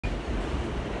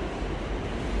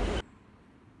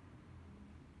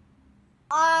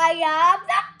I am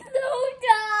the blue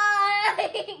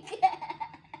dog.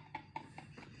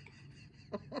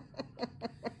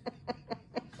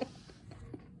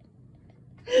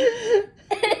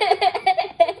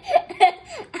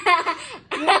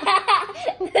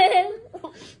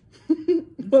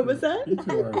 What was that? You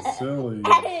two are silly.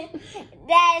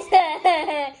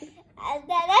 That's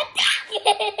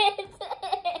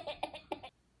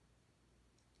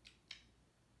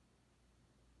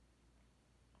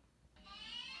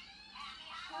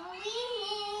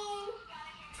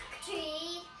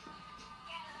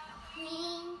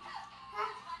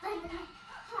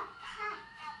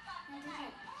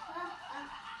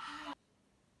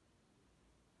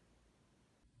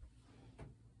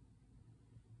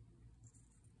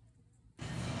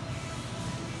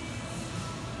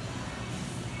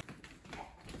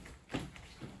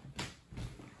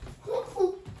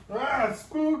Ah,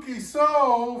 spooky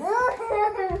soul!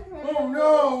 Oh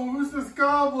no, who's this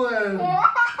goblin?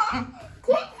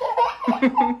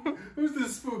 Who's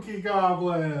this spooky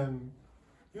goblin?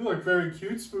 You look very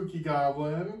cute, spooky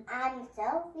goblin. I'm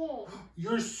Sophie.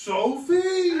 You're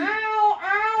Sophie?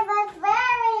 I was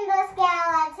wearing the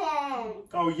skeleton.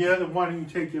 Oh yeah, then why don't you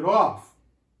take it off?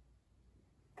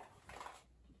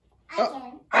 I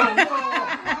can.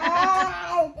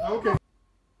 Oh, okay.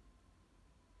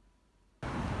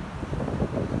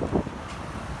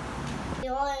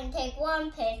 You only take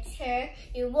one picture,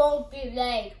 you won't be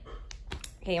late.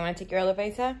 Okay, you want to take your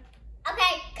elevator?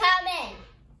 Okay, come in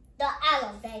the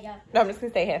elevator. No, I'm just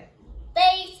going to stay here.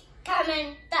 Please come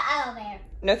in the elevator.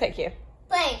 No, thank you.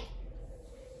 Please.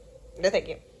 No, thank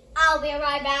you. I'll be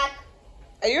right back.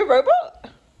 Are you a robot?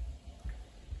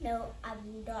 No,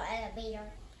 I'm the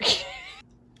elevator.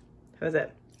 How is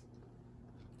it?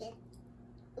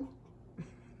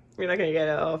 You're not going to get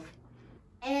it off.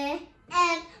 And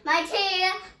my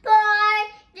tea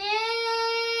party.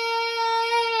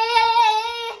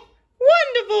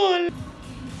 Wonderful!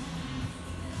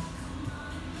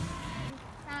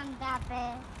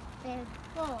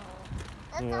 Before.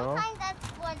 Yeah. Sometimes that's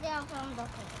what they're from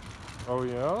before. Oh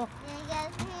yeah?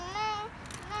 Yes,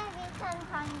 maybe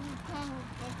sometimes you can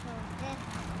get this.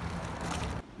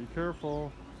 Be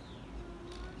careful.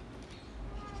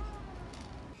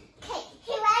 Okay,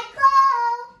 here I go.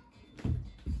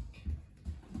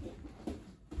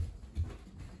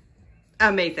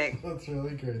 Amazing. That's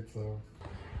really great, so.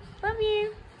 Love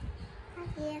you.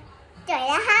 Love you. Enjoy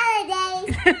the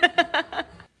holidays.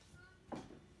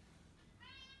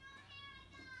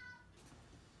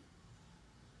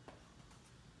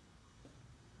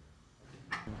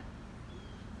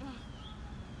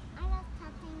 I love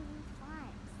tapping these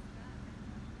flags.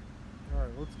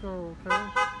 Alright, let's go, okay?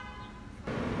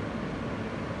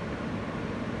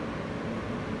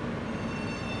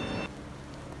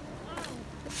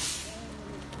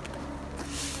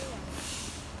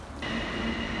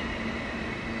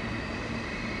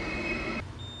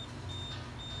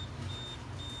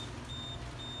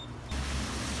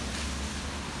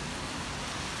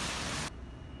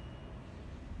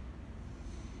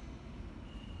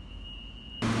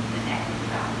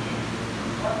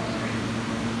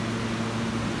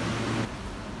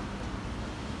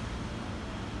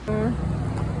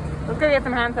 Let's go get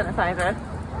some hand sanitizer.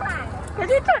 Are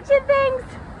you touching things?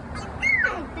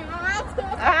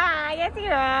 Ah, yes you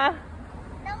are.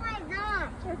 No, I'm not.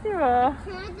 Yes you are.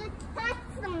 Can I just touch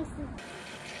something?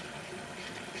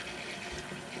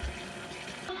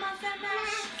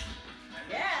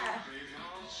 Yeah.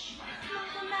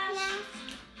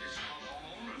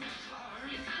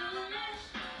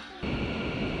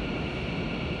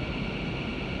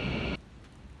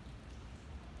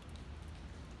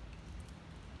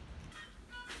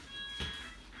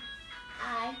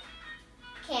 I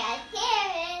can't hear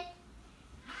it.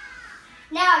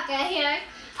 Now I can hear it.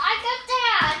 I can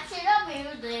dance to the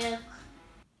music.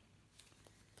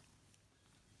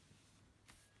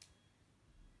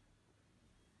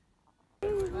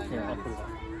 Here, I'll put it on.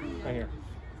 Right here.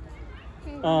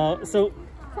 So,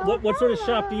 what sort of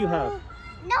shop do you have?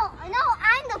 No,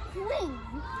 I'm the queen.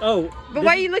 Oh, But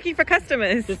why are you looking for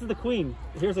customers? This is the queen.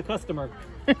 Here's a customer.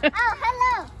 Oh,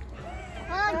 hello.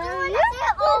 Do you want to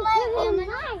see all my human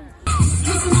eyes?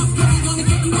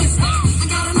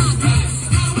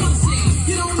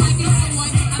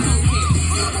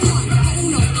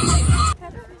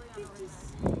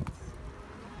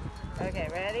 Okay,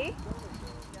 ready?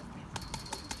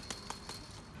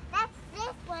 That's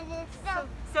this one. It's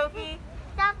Sophie,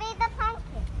 Sophie the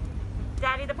pumpkin.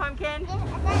 Daddy the pumpkin, This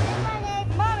one is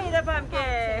Mommy the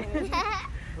pumpkin.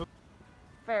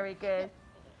 Very good.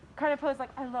 Kind of pose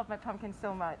like, I love my pumpkin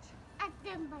so much. I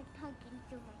love my pumpkin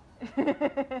too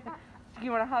much. Do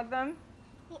you want to hug them?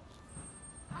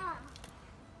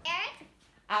 Eric?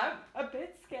 I'm a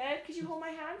bit scared. Could you hold my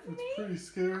hand for me? It's pretty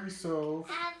scary, so.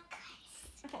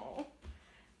 Oh.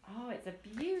 Oh, it's a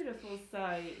beautiful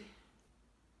sight.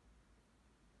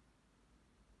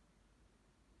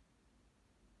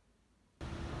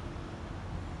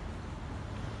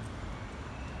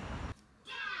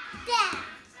 Dad.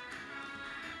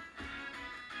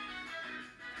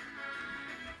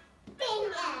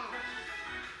 Bingo.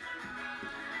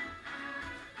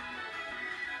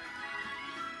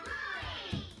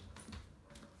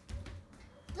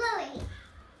 Bluey.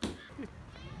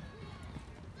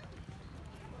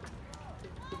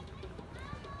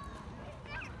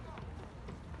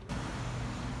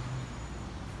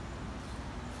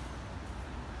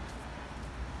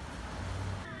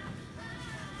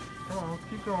 Come on, let's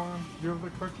keep going. Do you have the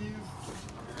cookies?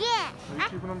 Yeah. Are you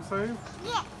keeping them safe?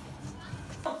 Yeah.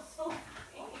 Oh, so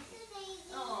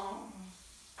Oh.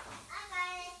 I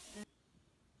got it.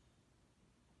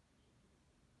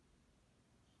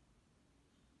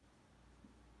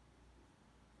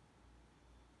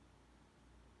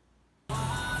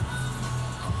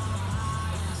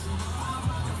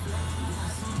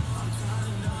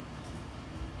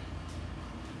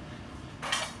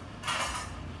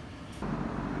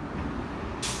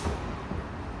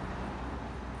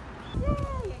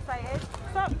 Yay, excited.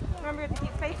 Stop. Remember to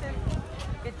keep spaces.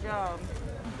 Good job.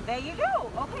 There you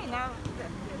go. Okay, now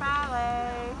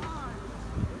ballet.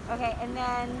 Okay, and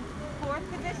then fourth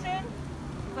position.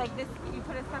 Like this, you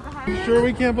put a step behind. Sure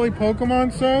we can't play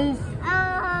Pokemon, Soph?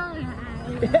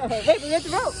 Wait, we have to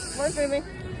vote. Where's Amy?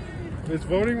 Is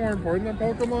voting more important than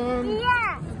Pokemon?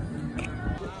 Yeah.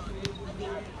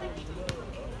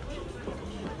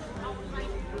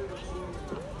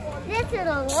 This is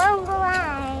a long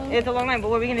line. It's a long line, but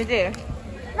what are we gonna do?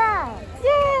 Bye.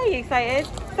 Yay, you excited?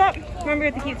 Stop.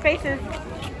 Remember to keep spaces.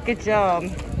 Good job.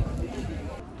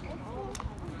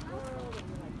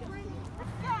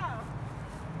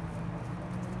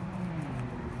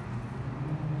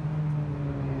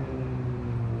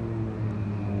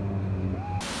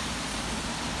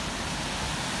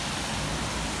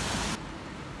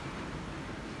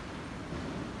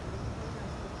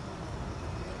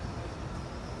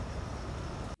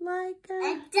 Like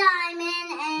A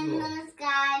diamond in the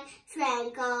sky,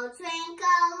 twinkle,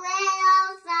 twinkle, little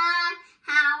star.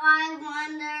 How I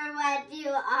wonder what you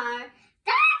are.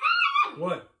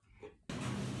 What?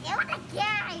 It was a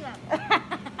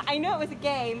game. I know it was a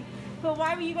game, but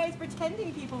why were you guys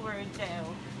pretending people were in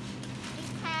jail?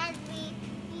 Because we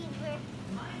were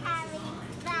having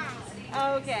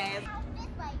fun. Okay. This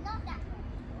way, not that way.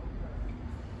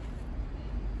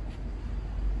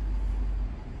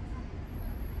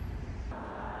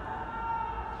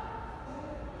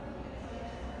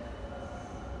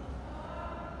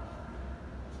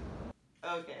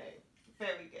 Okay.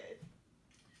 Very good.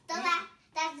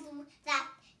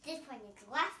 This one is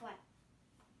the last one.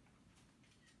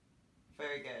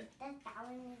 Very good. That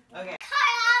one is the Okay.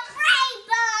 color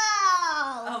rainbow.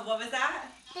 Oh, what was that?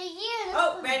 The unicorn.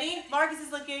 Oh, ready? Marcus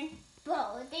is looking. The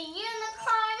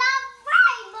unicorn of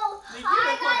rainbow. The I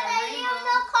unicorn got of the rainbow.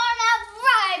 unicorn of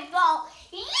rainbow.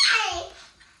 Yay!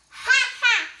 Ha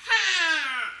ha ha!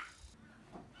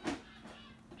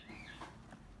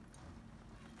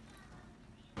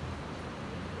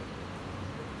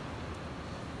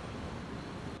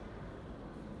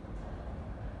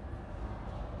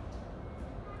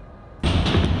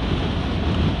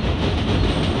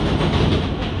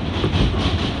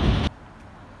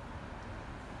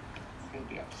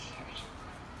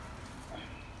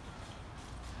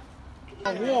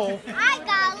 A wolf? I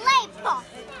got a label.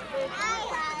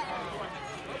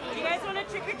 Do you guys want to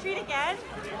trick or treat again?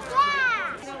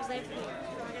 Yeah. Thank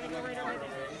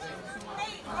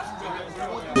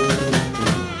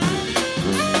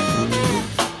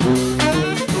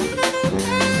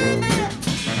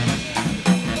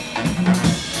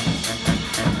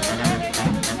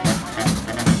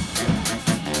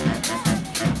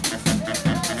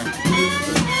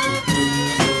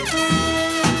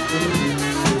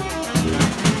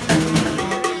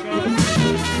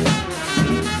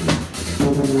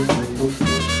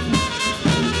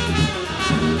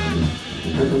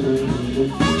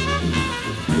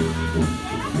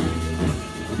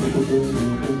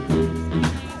you.